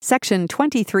Section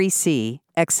 23C,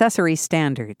 Accessory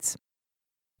Standards.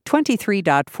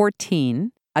 23.14,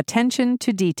 Attention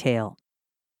to Detail.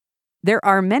 There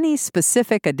are many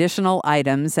specific additional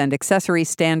items and accessory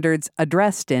standards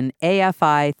addressed in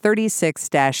AFI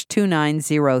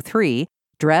 36-2903,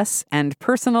 Dress and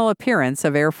Personal Appearance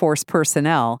of Air Force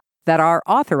Personnel, that are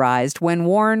authorized when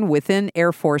worn within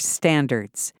Air Force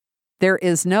standards. There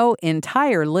is no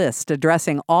entire list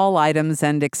addressing all items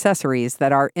and accessories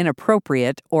that are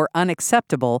inappropriate or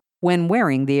unacceptable when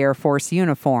wearing the Air Force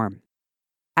uniform.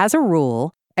 As a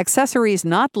rule, accessories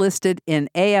not listed in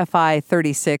AFI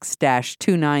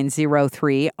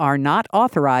 36-2903 are not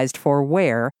authorized for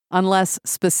wear unless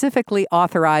specifically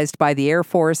authorized by the Air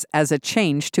Force as a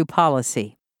change to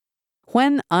policy.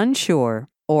 When unsure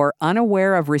or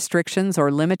unaware of restrictions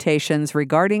or limitations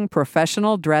regarding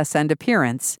professional dress and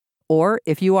appearance, or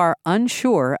if you are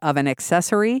unsure of an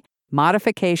accessory,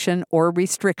 modification, or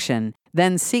restriction,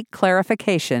 then seek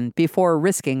clarification before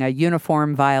risking a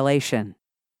uniform violation.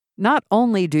 Not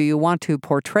only do you want to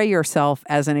portray yourself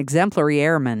as an exemplary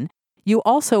airman, you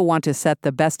also want to set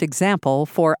the best example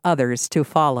for others to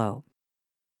follow.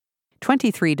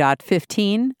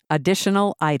 23.15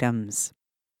 Additional Items.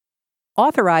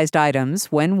 Authorized items,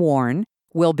 when worn,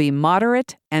 will be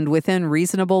moderate and within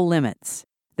reasonable limits.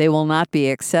 They will not be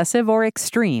excessive or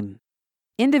extreme.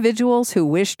 Individuals who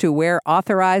wish to wear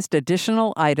authorized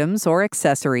additional items or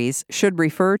accessories should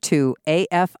refer to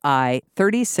AFI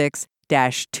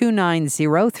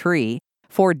 36-2903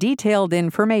 for detailed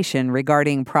information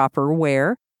regarding proper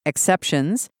wear,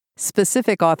 exceptions,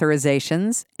 specific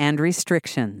authorizations, and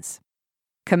restrictions.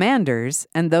 Commanders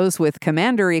and those with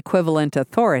commander equivalent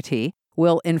authority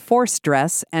will enforce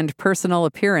dress and personal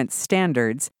appearance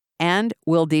standards and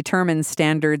will determine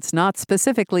standards not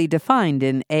specifically defined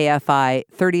in AFI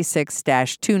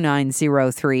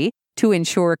 36-2903 to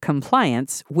ensure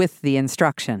compliance with the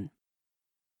instruction.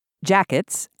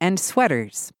 Jackets and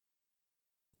sweaters.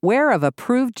 Wear of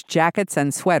approved jackets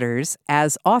and sweaters,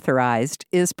 as authorized,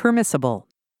 is permissible.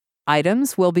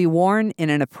 Items will be worn in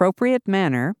an appropriate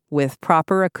manner with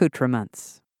proper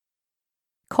accoutrements.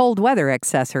 Cold weather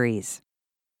accessories.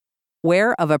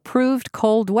 Wear of approved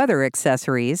cold weather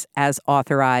accessories, as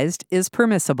authorized, is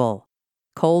permissible.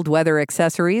 Cold weather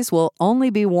accessories will only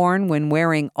be worn when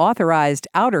wearing authorized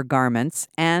outer garments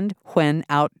and when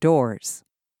outdoors.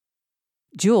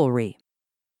 Jewelry.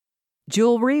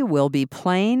 Jewelry will be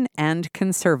plain and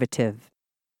conservative.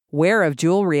 Wear of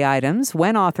jewelry items,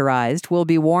 when authorized, will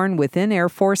be worn within Air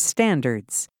Force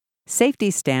standards.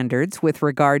 Safety standards with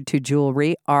regard to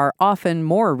jewelry are often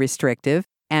more restrictive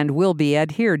and will be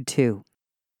adhered to.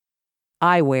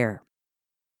 Eyewear.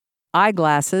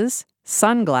 Eyeglasses,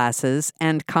 sunglasses,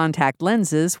 and contact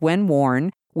lenses, when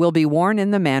worn, will be worn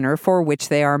in the manner for which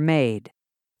they are made.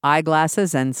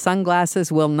 Eyeglasses and sunglasses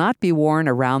will not be worn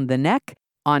around the neck,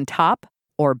 on top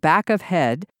or back of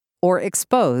head, or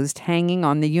exposed hanging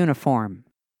on the uniform.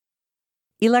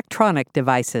 Electronic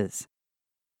devices.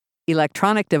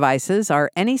 Electronic devices are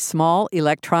any small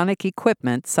electronic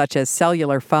equipment such as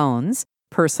cellular phones,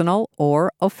 personal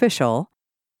or official,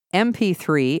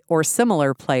 MP3 or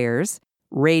similar players,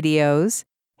 radios,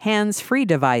 hands-free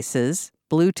devices,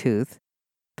 Bluetooth,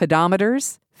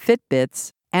 pedometers,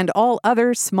 Fitbits, and all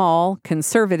other small,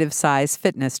 conservative-size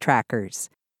fitness trackers.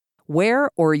 Wear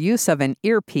or use of an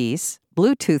earpiece,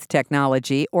 Bluetooth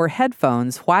technology, or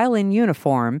headphones while in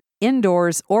uniform,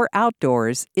 indoors or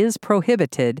outdoors, is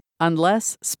prohibited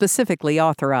unless specifically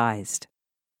authorized.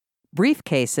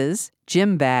 Briefcases,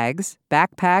 gym bags,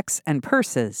 backpacks, and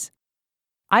purses.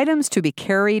 Items to be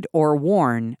carried or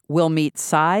worn will meet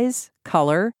size,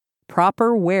 color,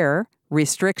 proper wear,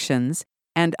 restrictions,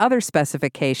 and other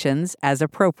specifications as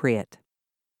appropriate.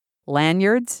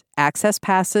 Lanyards, access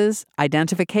passes,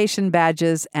 identification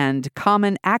badges, and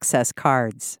common access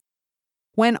cards.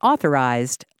 When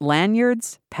authorized,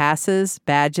 lanyards, passes,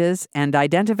 badges, and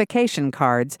identification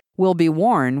cards will be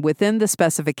worn within the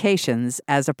specifications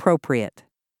as appropriate.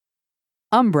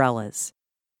 Umbrellas.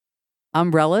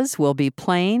 Umbrellas will be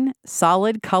plain,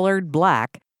 solid-colored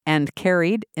black and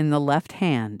carried in the left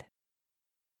hand.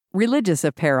 Religious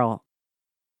apparel.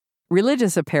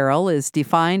 Religious apparel is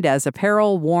defined as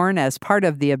apparel worn as part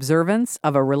of the observance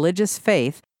of a religious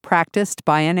faith practiced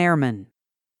by an airman.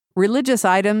 Religious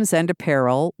items and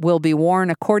apparel will be worn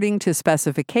according to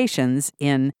specifications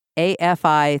in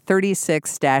AFI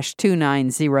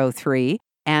 36-2903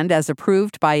 and as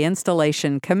approved by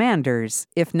installation commanders,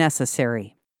 if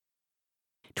necessary.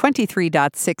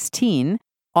 23.16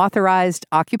 Authorized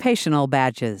Occupational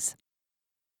Badges.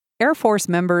 Air Force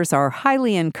members are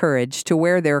highly encouraged to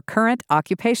wear their current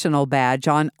occupational badge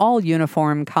on all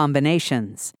uniform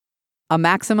combinations. A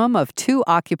maximum of 2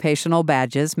 occupational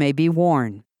badges may be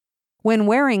worn. When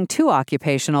wearing 2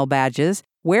 occupational badges,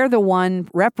 wear the one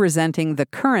representing the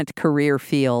current career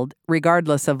field,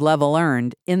 regardless of level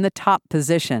earned, in the top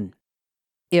position.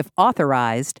 If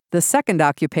authorized, the second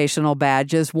occupational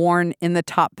badge is worn in the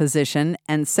top position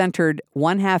and centered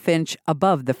 1/2 inch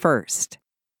above the first.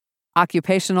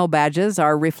 Occupational badges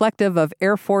are reflective of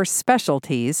Air Force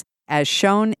specialties, as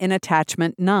shown in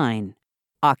Attachment 9,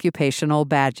 Occupational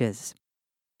Badges.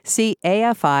 See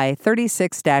AFI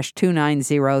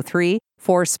 36-2903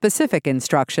 for specific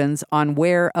instructions on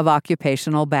wear of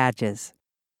occupational badges.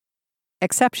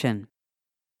 Exception: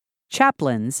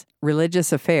 chaplains,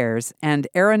 religious affairs, and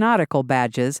aeronautical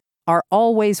badges are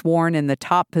always worn in the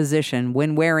top position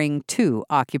when wearing 2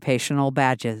 occupational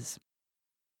badges.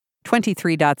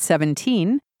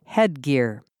 23.17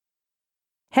 Headgear.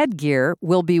 Headgear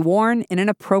will be worn in an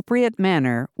appropriate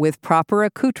manner with proper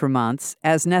accoutrements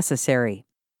as necessary.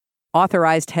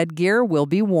 Authorized headgear will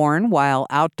be worn while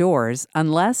outdoors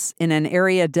unless in an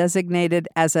area designated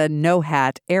as a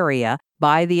no-hat area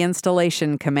by the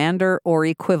installation commander or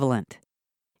equivalent.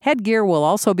 Headgear will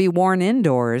also be worn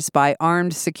indoors by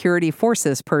armed security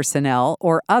forces personnel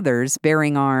or others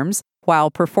bearing arms while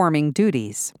performing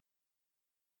duties.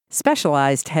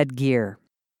 Specialized headgear.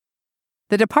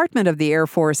 The Department of the Air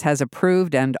Force has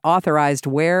approved and authorized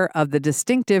wear of the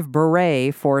distinctive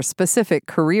beret for specific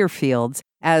career fields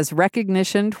as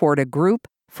recognition toward a group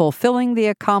fulfilling the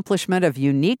accomplishment of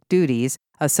unique duties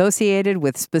associated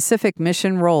with specific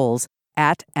mission roles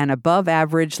at an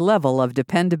above-average level of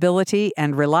dependability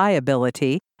and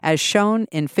reliability, as shown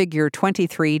in Figure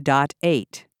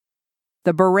 23.8.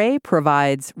 The beret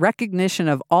provides recognition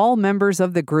of all members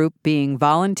of the group being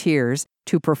volunteers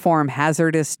to perform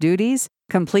hazardous duties,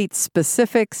 complete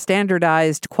specific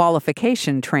standardized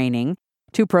qualification training,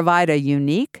 to provide a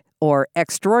unique or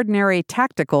extraordinary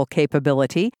tactical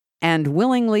capability, and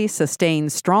willingly sustain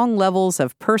strong levels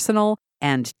of personal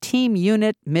and team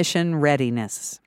unit mission readiness.